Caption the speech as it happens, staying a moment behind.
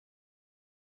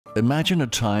Imagine a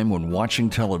time when watching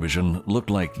television looked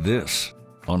like this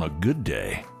on a good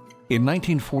day. In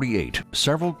 1948,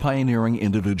 several pioneering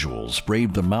individuals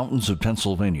braved the mountains of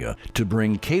Pennsylvania to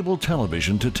bring cable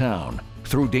television to town.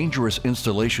 Through dangerous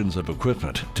installations of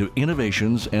equipment to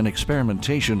innovations and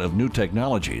experimentation of new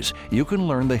technologies, you can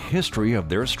learn the history of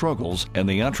their struggles and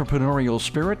the entrepreneurial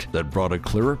spirit that brought a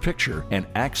clearer picture and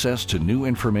access to new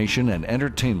information and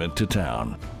entertainment to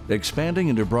town. Expanding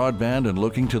into broadband and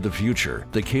looking to the future,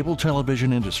 the cable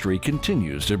television industry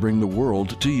continues to bring the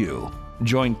world to you.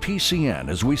 Join PCN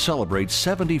as we celebrate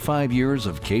 75 years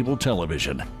of cable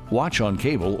television. Watch on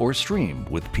cable or stream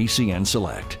with PCN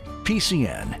Select.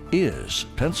 PCN is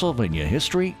Pennsylvania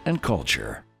history and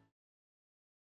culture.